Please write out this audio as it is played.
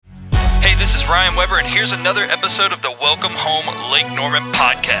this is Ryan Weber, and here's another episode of the Welcome Home Lake Norman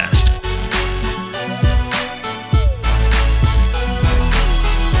podcast.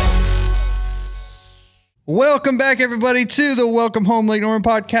 Welcome back, everybody, to the Welcome Home Lake Norman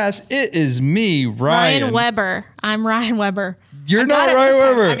podcast. It is me, Ryan Weber. I'm Ryan Weber. You're not Ryan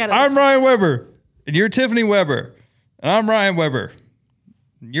Weber. I'm Ryan Weber. And you're Tiffany Weber. And I'm Ryan Weber.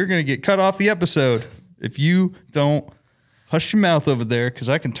 You're going to get cut off the episode if you don't hush your mouth over there, because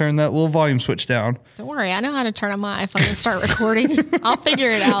I can turn that little volume switch down. Don't worry. I know how to turn on my iPhone and start recording. I'll figure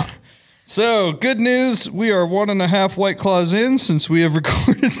it out. So, good news. We are 1.5 White Claws in since we have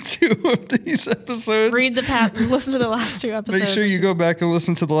recorded 2 of these episodes. Listen to the last 2 episodes. Make sure you go back and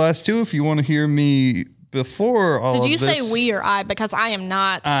listen to the last 2 if you want to hear me before all of this. Did you say we or I? Because I am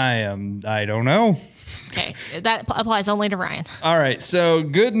not. I don't know. Okay. That applies only to Ryan. All right. So,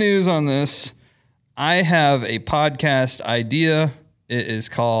 good news on this. I have a podcast idea. It is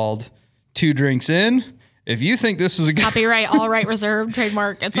called 2 Drinks In. If you think this is a good copyright, all right reserved,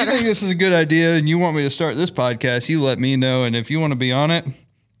 trademark, etc. If you think this is a good idea and you want me to start this podcast, you let me know. And if you want to be on it,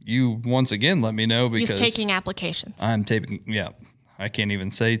 you once again let me know, because he's taking applications. I'm taking. Yeah, I can't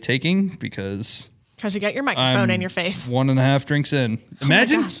even say taking because you got your microphone in your face. 1.5 drinks in.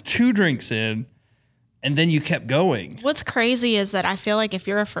 Imagine 2 drinks in. And then you kept going. What's crazy is that I feel like if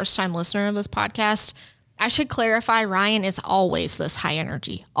you're a first-time listener of this podcast, I should clarify Ryan is always this high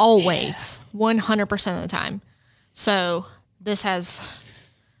energy. Always. 100% of the time. So this has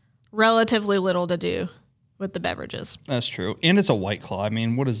relatively little to do with the beverages. That's true. And it's a White Claw. I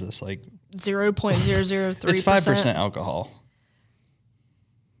mean, what is this? Like 0.003%. It's 5% alcohol.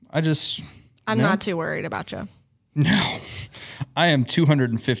 I'm not too worried about you. No, I am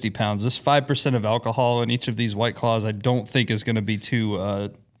 250 pounds. This 5% of alcohol in each of these White Claws, I don't think is going to be too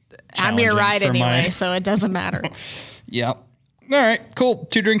I'm your ride anyway, so it doesn't matter. Yeah. All right, cool.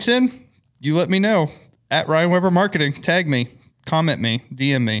 2 drinks in. You let me know. At Ryan Weber Marketing. Tag me. Comment me.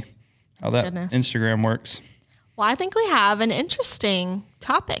 DM me. How that Instagram works. Well, I think we have an interesting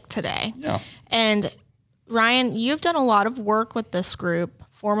topic today. Yeah. And Ryan, you've done a lot of work with this group,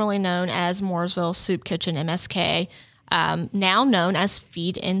 formerly known as Mooresville Soup Kitchen MSK, now known as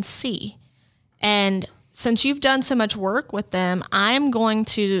Feed NC. And since you've done so much work with them, I'm going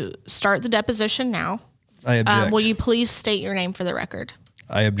to start the deposition now. I object. Will you please state your name for the record?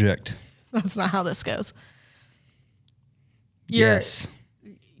 I object. That's not how this goes. Yes.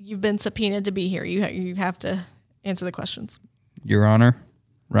 You've been subpoenaed to be here. You have to answer the questions. Your Honor,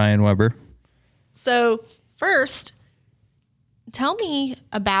 Ryan Weber. So first, tell me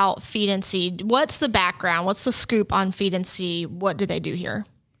about Feed NC. What's the background? What's the scoop on Feed NC? What do they do here?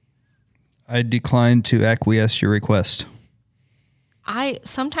 I decline to acquiesce your request.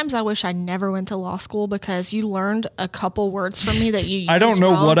 Sometimes I wish I never went to law school, because you learned a couple words from me that you use I don't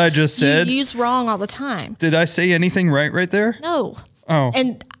know wrong. what I just said. You use wrong all the time. Did I say anything right there? No. Oh.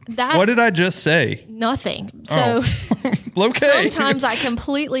 And that. What did I just say? Nothing. So okay. Sometimes I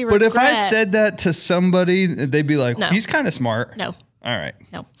completely regret. But if I said that to somebody, they'd be like, No. He's kind of smart. No. All right.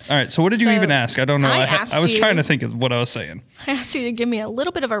 No. All right. So what did you even ask? I don't know. I was trying to think of what I was saying. I asked you to give me a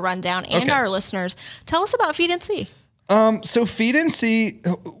little bit of a rundown, and our listeners. Tell us about Feed NC. So Feed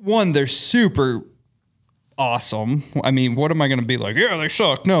NC, one, they're super awesome. I mean, what am I going to be like? Yeah, they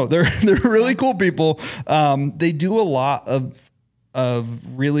suck. No, they're really cool people. They do a lot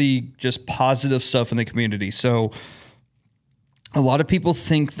of really just positive stuff in the community. So a lot of people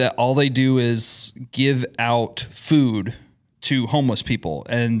think that all they do is give out food to homeless people,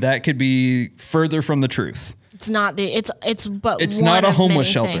 and that could be further from the truth. It's not it's one not a homeless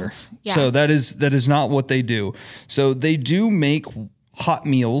shelter. Yeah. So that is not what they do. So they do make hot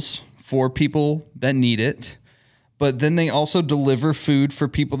meals for people that need it, but then they also deliver food for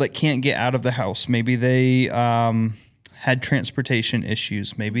people that can't get out of the house. Maybe they had transportation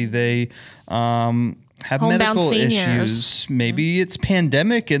issues. Maybe they have medical issues. Maybe it's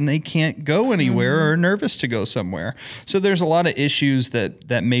pandemic and they can't go anywhere or are nervous to go somewhere. So there's a lot of issues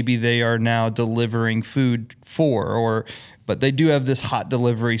that maybe they are now delivering food for, but they do have this hot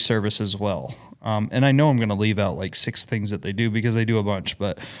delivery service as well. And I know I'm going to leave out like 6 things that they do, because they do a bunch.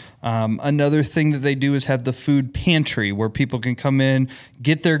 But another thing that they do is have the food pantry, where people can come in,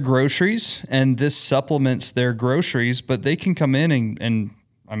 get their groceries, and this supplements their groceries. But they can come in and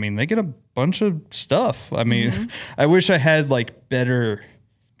I mean, they get a bunch of stuff. I mean, I wish I had like better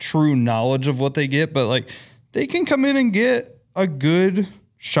true knowledge of what they get, but like they can come in and get a good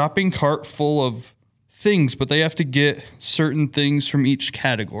shopping cart full of things, but they have to get certain things from each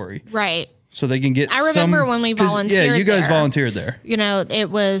category. Right. So they can get I remember when we volunteered. Yeah, you guys there, volunteered there. You know, it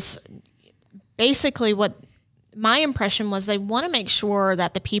was basically what my impression was they want to make sure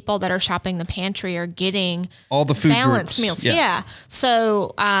that the people that are shopping the pantry are getting all the food balanced groups. meals. Yeah.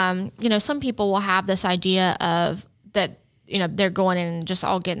 So, some people will have this idea of that, they're going in and just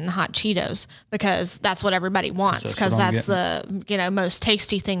all getting hot Cheetos because that's what everybody wants, because that's the, most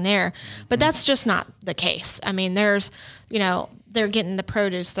tasty thing there. But that's just not the case. I mean, there's, they're getting the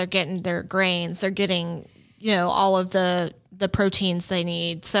produce, they're getting their grains, they're getting, all of the proteins they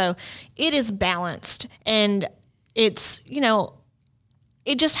need. So it is balanced, and it's,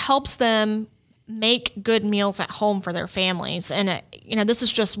 it just helps them make good meals at home for their families. And, this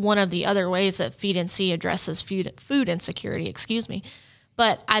is just one of the other ways that Feed and See addresses food insecurity,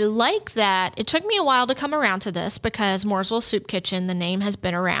 But I like that it took me a while to come around to this, because Mooresville Soup Kitchen, the name has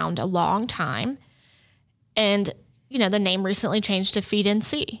been around a long time. And, the name recently changed to Feed and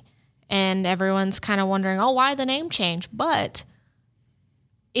See. And everyone's kind of wondering, why the name change? But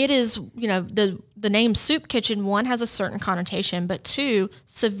it is, the name Soup Kitchen, one, has a certain connotation, but two,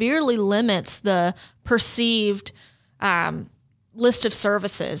 severely limits the perceived list of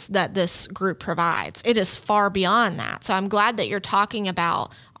services that this group provides. It is far beyond that. So I'm glad that you're talking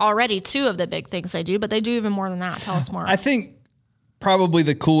about already two of the big things they do, but they do even more than that. Tell us more. I think probably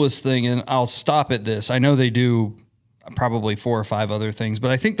the coolest thing, and I'll stop at this, I know they do probably 4 or 5 other things,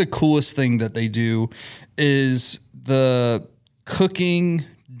 but I think the coolest thing that they do is the cooking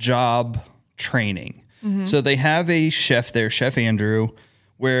job training. Mm-hmm. So they have a chef there, Chef Andrew,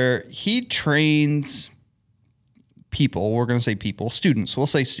 where he trains people. We're going to say people, students. We'll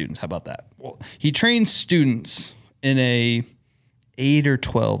say students. How about that? Well, he trains students in a 8 or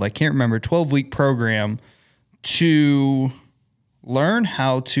 12, I can't remember, 12-week program to learn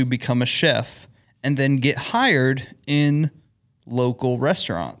how to become a chef and then get hired in local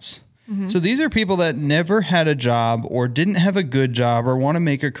restaurants. Mm-hmm. So these are people that never had a job or didn't have a good job or want to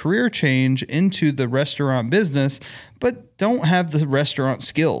make a career change into the restaurant business, but don't have the restaurant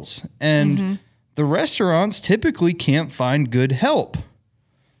skills. And the restaurants typically can't find good help.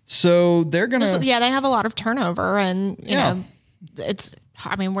 So they're going to... Yeah, they have a lot of turnover, and, you know, it's...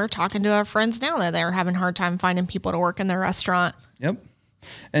 I mean, we're talking to our friends now that they're having a hard time finding people to work in their restaurant. Yep.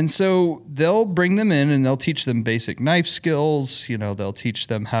 And so they'll bring them in and they'll teach them basic knife skills. You know, they'll teach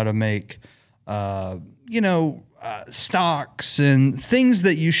them how to make, stocks and things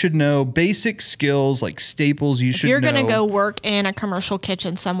that you should know, basic skills like staples you should know. If you're going to go work in a commercial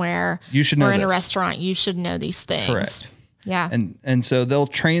kitchen somewhere, you should know or in a restaurant, you should know these things. Correct. Yeah. And so they'll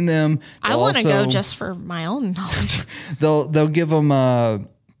train them. I want to go just for my own knowledge. They'll give them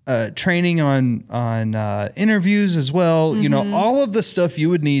training on interviews as well. Mm-hmm. You know, all of the stuff you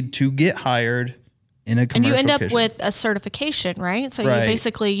would need to get hired in a commercial kitchen. And you end up kitchen. with a certification, right? So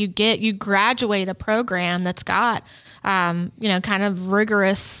right. you graduate a program that's got, kind of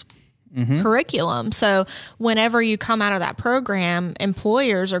rigorous curriculum. So whenever you come out of that program,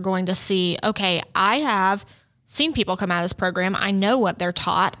 employers are going to see, okay, I have seen people come out of this program. I know what they're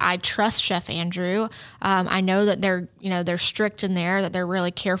taught. I trust Chef Andrew. I know that they're strict in there, that they're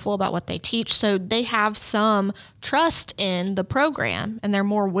really careful about what they teach. So they have some trust in the program, and they're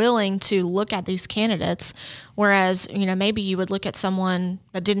more willing to look at these candidates. Whereas, maybe you would look at someone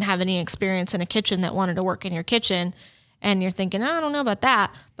that didn't have any experience in a kitchen that wanted to work in your kitchen, and you're thinking, I don't know about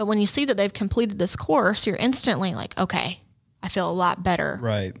that. But when you see that they've completed this course, you're instantly like, okay, I feel a lot better.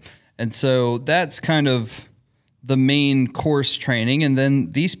 Right. And so that's kind of the main course training. And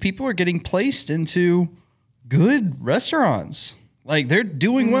then these people are getting placed into good restaurants. Like they're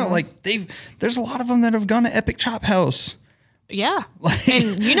doing well. Like there's a lot of them that have gone to Epic Chop House. Yeah.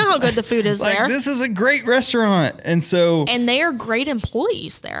 And you know how good the food is there. This is a great restaurant. And they are great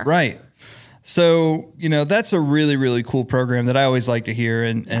employees there. Right. So, that's a really, really cool program that I always like to hear.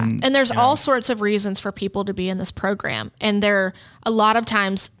 And there's all sorts of reasons for people to be in this program. And a lot of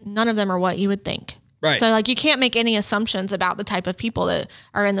times, none of them are what you would think. Right. So you can't make any assumptions about the type of people that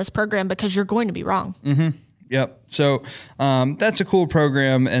are in this program, because you're going to be wrong. Mm-hmm. Yep. So that's a cool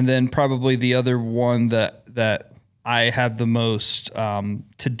program. And then probably the other one that I have the most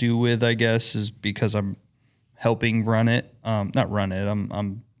to do with, I guess, is because I'm helping run it. Not run it.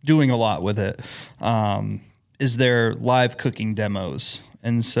 I'm doing a lot with it. Is their live cooking demos.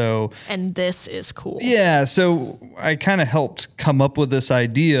 And this is cool. Yeah. So I kind of helped come up with this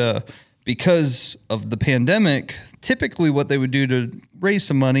idea. Because of the pandemic, typically what they would do to raise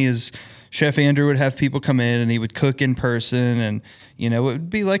some money is Chef Andrew would have people come in and he would cook in person, and, it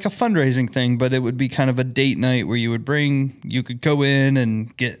would be like a fundraising thing, but it would be kind of a date night where you could go in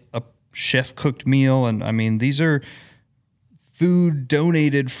and get a chef cooked meal. And I mean, these are food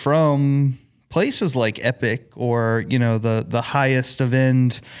donated from places like Epic or, you know, the highest of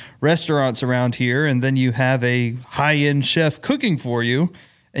end restaurants around here. And then you have a high end chef cooking for you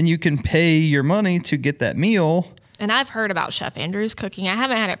and you can pay your money to get that meal. And I've heard about Chef Andrew's cooking. I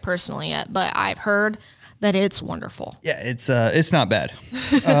haven't had it personally yet, but I've heard that it's wonderful. Yeah, it's not bad.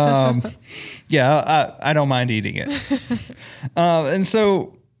 I don't mind eating it. And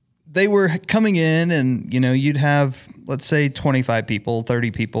so they were coming in and, you know, you'd have, let's say 25 people,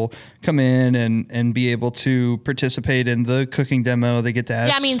 30 people come in and be able to participate in the cooking demo. They get to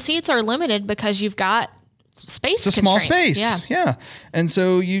ask. Yeah, I mean, seats are limited because you've got space. It's a small space. Yeah. And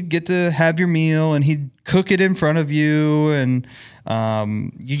so you get to have your meal and he'd cook it in front of you and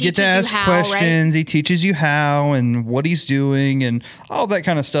you get to ask questions. Right? He teaches you how and what he's doing and all that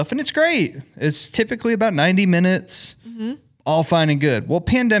kind of stuff. And it's great. It's typically about 90 minutes, all fine and good. Well,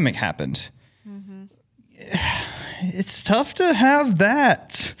 pandemic happened. It's tough to have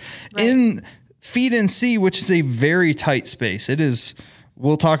that in Feed and See, which is a very tight space. It is.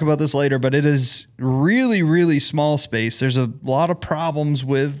 We'll talk about this later, but it is really, really small space. There's a lot of problems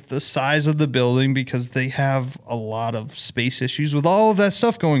with the size of the building because they have a lot of space issues with all of that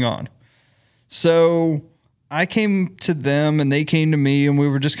stuff going on. So I came to them and they came to me and we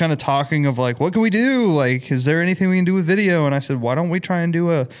were just kind of talking of like, what can we do? Like, is there anything we can do with video? And I said, why don't we try and do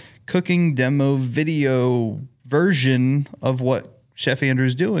a cooking demo video version of what Chef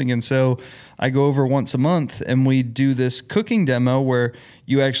Andrew's doing? And so I go over once a month and we do this cooking demo where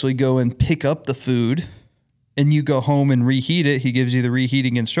you actually go and pick up the food and you go home and reheat it. He gives you the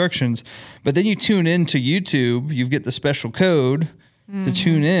reheating instructions, but then you tune in to YouTube. You get the special code to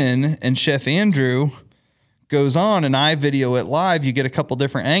tune in and Chef Andrew goes on and I video it live. You get a couple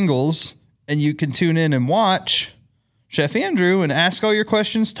different angles and you can tune in and watch Chef Andrew and ask all your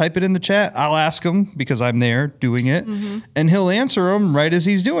questions, type it in the chat. I'll ask him because I'm there doing it and he'll answer them right as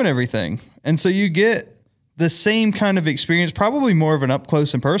he's doing everything. And so you get the same kind of experience, probably more of an up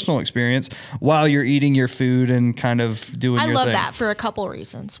close and personal experience while you're eating your food and kind of doing your thing. I love that for a couple of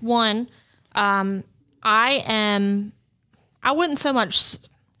reasons. One, I'm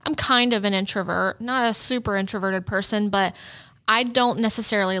kind of an introvert, not a super introverted person, but I don't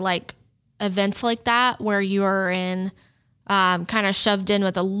necessarily like events like that where you are in kind of shoved in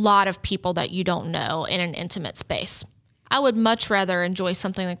with a lot of people that you don't know in an intimate space. I would much rather enjoy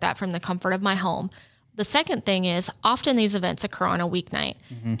something like that from the comfort of my home. The second thing is often these events occur on a weeknight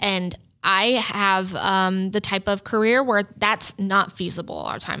and I have the type of career where that's not feasible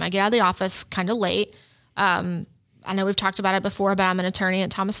all the time. I get out of the office kind of late. I know we've talked about it before, but I'm an attorney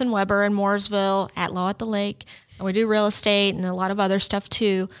at Thomas & Weber in Mooresville, at Law at the Lake, and we do real estate and a lot of other stuff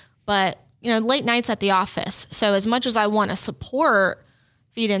too. But, you know, late nights at the office. So as much as I want to support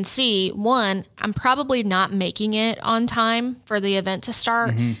Feed and See, one, I'm probably not making it on time for the event to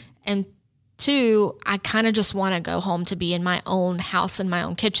start. And two, I kind of just want to go home to be in my own house in my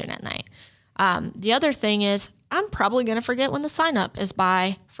own kitchen at night. The other thing is I'm probably going to forget when the sign up is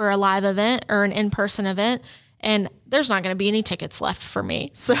by for a live event or an in-person event. And there's not going to be any tickets left for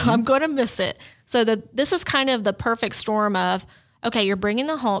me. So I'm going to miss it. So this is kind of the perfect storm of, okay, you're bringing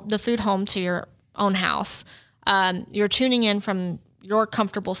the food home to your own house. You're tuning in from your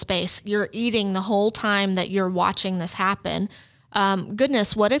comfortable space. You're eating the whole time that you're watching this happen.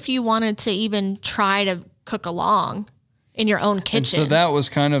 Goodness, what if you wanted to even try to cook along in your own kitchen? And so that was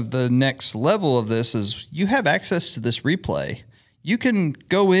kind of the next level of this is you have access to this replay. You can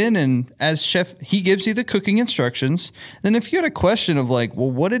go in and as chef, he gives you the cooking instructions. Then if you had a question of like, well,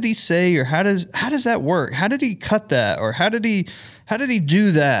 what did he say? Or how does that work? How did he cut that? Or how did he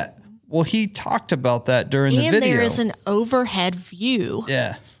do that? Well, he talked about that during the video. And there is an overhead view.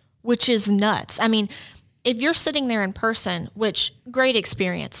 Yeah. Which is nuts. I mean, if you're sitting there in person, which great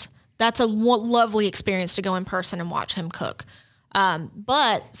experience. That's a lovely experience to go in person and watch him cook.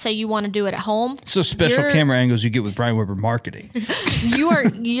 But say you want to do it at home. So special camera angles you get with Brian Weber marketing.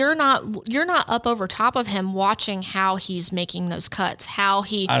 You're not up over top of him watching how he's making those cuts.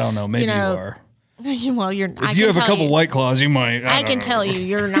 I don't know. Maybe you are. Well, you're. If you have a couple White Claws, you might. I can tell you,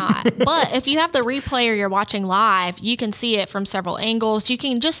 you're not. But if you have the replay or you're watching live, you can see it from several angles. You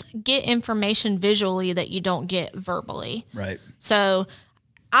can just get information visually that you don't get verbally. Right. So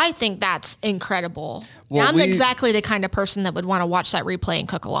I think that's incredible. Well, I'm exactly the kind of person that would want to watch that replay and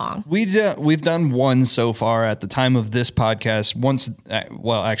cook along. We've done one so far at the time of this podcast.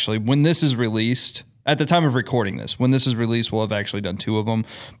 Actually, when this is released, At the time of recording this, when this is released, we'll have actually done 2 of them.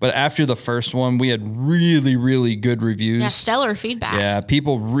 But after the first one, we had really, really good reviews. Yeah, stellar feedback. Yeah,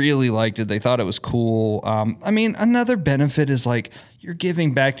 people really liked it. They thought it was cool. I mean, another benefit is like you're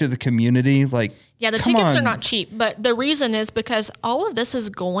giving back to the community. Like, yeah, the tickets are not cheap, but the reason is because all of this is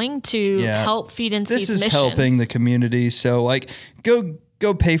going to help Feed and Seed's mission. This is helping the community. So like,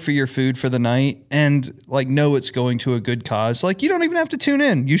 go pay for your food for the night and like know it's going to a good cause. Like you don't even have to tune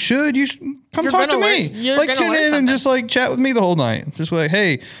in. You should come talk to me. Like tune in and just like chat with me the whole night. Just like,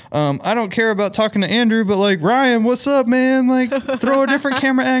 hey, I don't care about talking to Andrew, but like Ryan, what's up, man? Like throw a different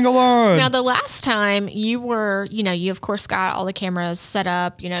camera angle on. Now the last time you were, you of course got all the cameras set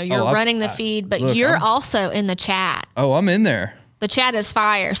up, you're running the feed, but you're also in the chat. Oh, I'm in there. The chat is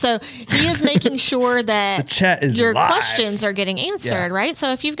fire. So he is making sure that the chat is your live. questions are getting answered, right?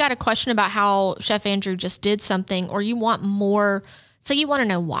 So if you've got a question about how Chef Andrew just did something, or you want more, so you want to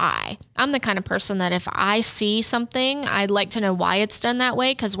know why. I'm the kind of person that if I see something, I'd like to know why it's done that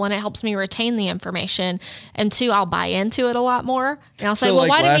way, because one, it helps me retain the information, and 2, I'll buy into it a lot more. And I'll say, well,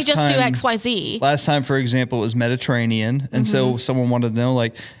 why didn't you just do X, Y, Z? Last time, for example, it was Mediterranean. And so someone wanted to know,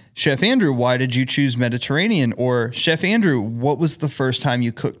 like, Chef Andrew, why did you choose Mediterranean? Or Chef Andrew, what was the first time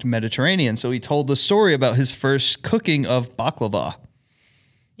you cooked Mediterranean? So he told the story about his first cooking of baklava.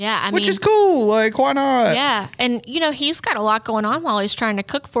 Yeah, which is cool. Like, why not? Yeah, and he's got a lot going on while he's trying to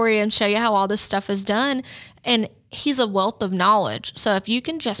cook for you and show you how all this stuff is done. And he's a wealth of knowledge. So if you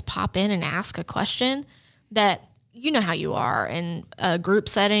can just pop in and ask a question that you know how you are in a group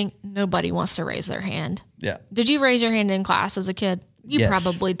setting, nobody wants to raise their hand. Yeah. Did you raise your hand in class as a kid? You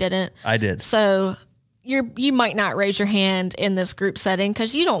probably didn't. I did. So you might not raise your hand in this group setting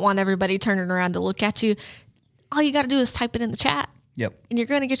because you don't want everybody turning around to look at you. All you got to do is type it in the chat. Yep. And you're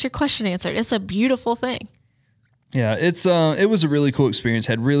going to get your question answered. It's a beautiful thing. Yeah, it was a really cool experience.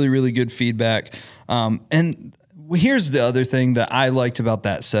 Had really, really good feedback. And here's the other thing that I liked about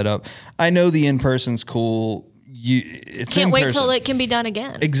that setup. I know the in-person's cool. Can't wait till it can be done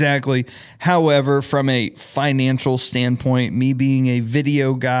again. Exactly. However, from a financial standpoint, me being a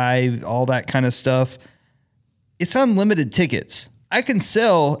video guy, all that kind of stuff, it's unlimited tickets. I can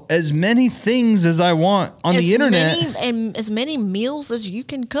sell as many things as I want on the internet. And as many meals as you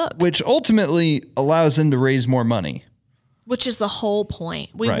can cook. Which ultimately allows them to raise more money. Which is the whole point.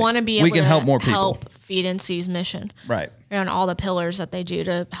 We Right. want to be able We can to help more people. help Feed and Seed's mission. Right. And all the pillars that they do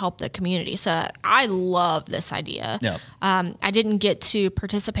to help the community. So I love this idea. Yeah. I didn't get to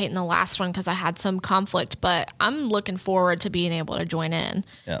participate in the last one because I had some conflict, but I'm looking forward to being able to join in.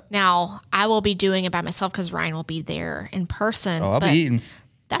 Yeah. Now, I will be doing it by myself because Ryan will be there in person. Oh, I'll be eating.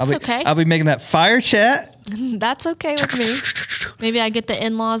 That's okay. I'll be making that fire chat. That's okay with me. Maybe I get the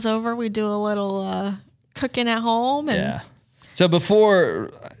in-laws over. We do a little cooking at home. And Yeah. So before,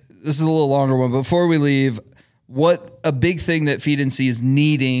 this is a little longer one, before we leave, what a big thing that Feed and See is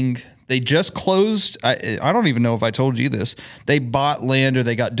needing, they just closed, I don't even know if I told you this, they bought land or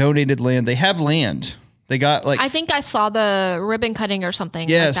they got donated land. They have land. They got like... I think I saw the ribbon cutting or something.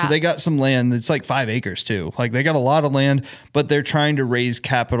 Yeah, like so that. they got some land. It's like 5 acres too. Like they got a lot of land, but they're trying to raise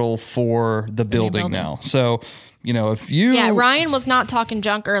capital for the building now. So... if you... Yeah, Ryan was not talking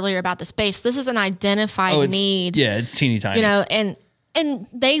junk earlier about the space. This is an identified need. Yeah, it's teeny tiny. And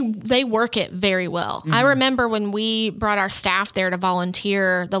they work it very well. I remember when we brought our staff there to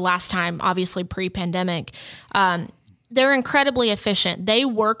volunteer the last time, obviously pre-pandemic, they're incredibly efficient. They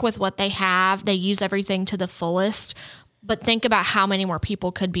work with what they have. They use everything to the fullest. But think about how many more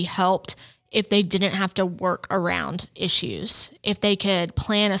people could be helped if they didn't have to work around issues, if they could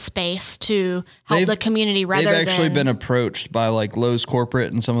plan a space to help the community rather than... They've actually been approached by like Lowe's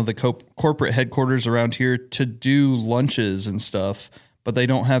corporate and some of the corporate headquarters around here to do lunches and stuff, but they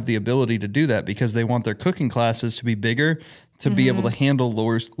don't have the ability to do that because they want their cooking classes to be bigger to be able to handle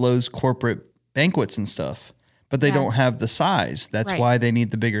Lowe's corporate banquets and stuff. But they don't have the size. That's why they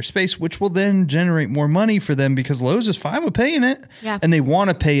need the bigger space, which will then generate more money for them because Lowe's is fine with paying it. Yeah. And they want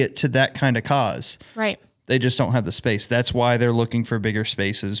to pay it to that kind of cause. Right. They just don't have the space. That's why they're looking for bigger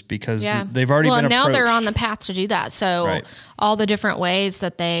spaces because they've already been approached. Well, now they're on the path to do that. So all the different ways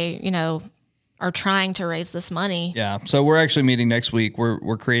that they, are trying to raise this money. Yeah. So we're actually meeting next week.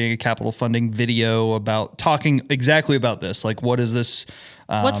 We're creating a capital funding video about talking exactly about this. Like, what is this?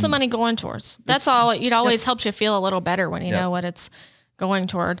 What's the money going towards? That's all. It always helps you feel a little better when you know what it's going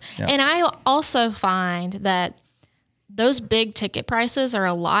toward. Yep. And I also find that those big ticket prices are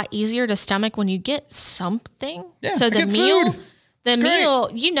a lot easier to stomach when you get something. Yeah, so the meal,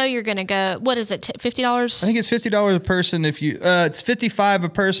 food. You're going to go, what is it? $50? I think it's $50 a person. If you, it's $55 a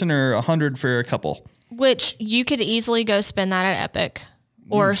person or $100 for a couple. Which you could easily go spend that at Epic.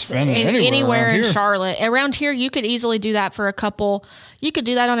 or spend it anywhere anywhere around in here. Charlotte. Around here, you could easily do that for a couple. You could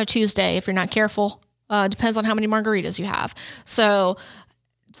do that on a Tuesday if you're not careful. Depends on how many margaritas you have. So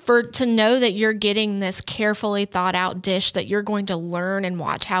to know that you're getting this carefully thought out dish that you're going to learn and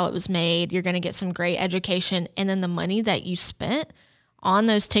watch how it was made, you're going to get some great education. And then the money that you spent on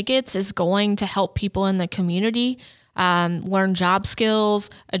those tickets is going to help people in the community learn job skills,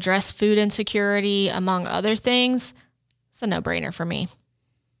 address food insecurity, among other things. It's a no-brainer for me.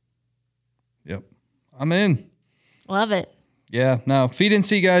 Yep. I'm in. Love it. Yeah, no, Feed and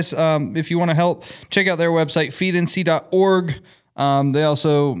See, guys. If you want to help, check out their website, feedandc.org. They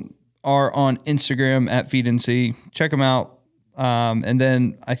also are on Instagram at Feed and See. Check them out. And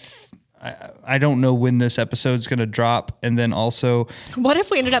then I don't know when this episode's going to drop. And then also, What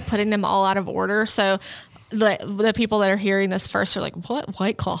if we ended up putting them all out of order? So the people that are hearing this first are like, what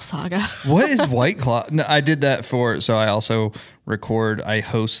White Claw saga? what is White Claw? No, I did that so I also I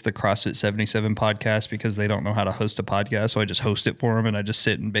host the CrossFit 77 podcast because they don't know how to host a podcast. So I just host it for them and I just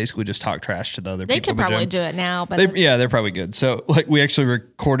sit and basically just talk trash to the other people. They could probably do it now, but they're probably good. So like we actually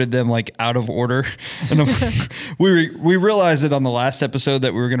recorded them like out of order, and we realized it on the last episode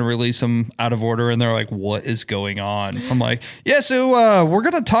that we were going to release them out of order, and they're like, "What is going on?" I'm like, "Yeah, so we're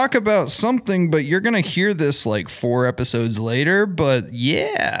going to talk about something, but you're going to hear this like 4 episodes later." But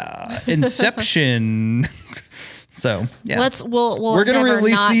yeah, Inception. So yeah, we're going to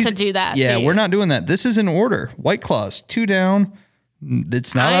release these to do that. Yeah, we're not doing that. This is in order. White Claws 2 down.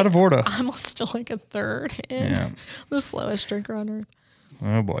 It's not out of order. I'm still like a third in. Yeah. The slowest drinker on earth.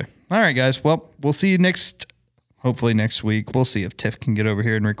 Oh boy. All right, guys. Well, we'll see you hopefully next week. We'll see if Tiff can get over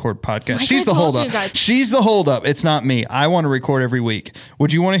here and record podcasts. She's the holdup. She's the holdup. It's not me. I want to record every week.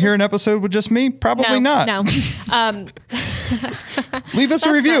 Would you want to hear an episode with just me? Probably not. No. Leave us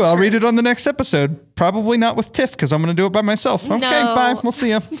a review. I'll read it on the next episode. Probably not with Tiff because I'm going to do it by myself. Okay, bye. We'll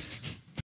see you.